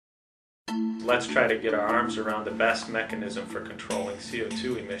Let's try to get our arms around the best mechanism for controlling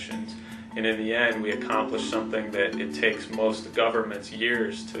CO2 emissions. And in the end, we accomplish something that it takes most governments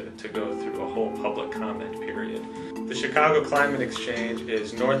years to go through a whole public comment period. The Chicago Climate Exchange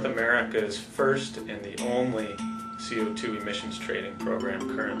is North America's first and the only CO2 emissions trading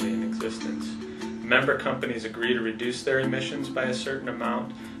program currently in existence. Member companies agree to reduce their emissions by a certain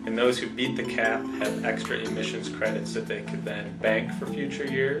amount, and those who beat the cap have extra emissions credits that they could then bank for future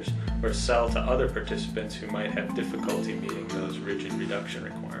years or sell to other participants who might have difficulty meeting those rigid reduction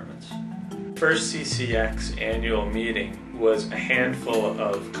requirements. First CCX annual meeting was a handful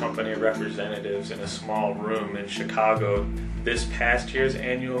of company representatives in a small room in Chicago. This past year's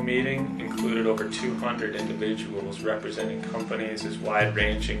annual meeting included over 200 individuals representing companies as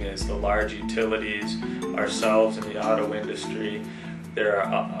wide-ranging as the large utilities, ourselves in the auto industry. There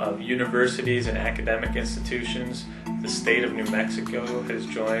are universities and academic institutions. The state of New Mexico has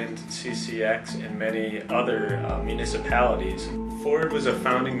joined CCX and many other municipalities. Ford was a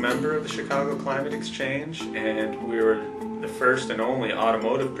founding member of the Chicago Climate Exchange, and we were the first and only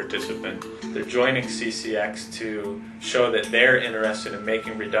automotive participant. They're joining CCX to show that they're interested in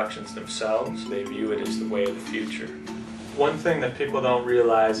making reductions themselves. They view it as the way of the future. One thing that people don't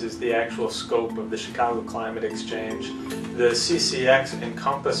realize is the actual scope of the Chicago Climate Exchange. The CCX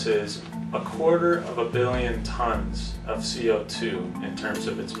encompasses 250 million tons of CO2 in terms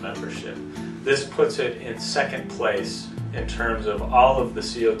of its membership. This puts it in second place in terms of all of the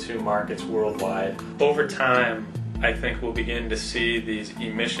CO2 markets worldwide. Over time, I think we'll begin to see these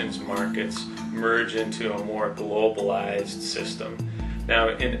emissions markets merge into a more globalized system. Now,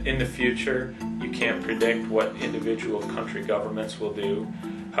 in the future, you can't predict what individual country governments will do.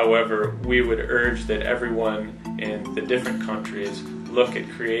 However, we would urge that everyone in the different countries look at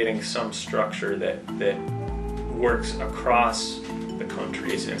creating some structure that works across the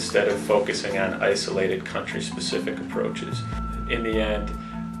countries instead of focusing on isolated country-specific approaches. In the end,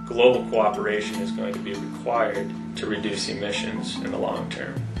 global cooperation is going to be required to reduce emissions in the long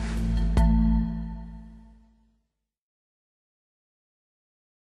term.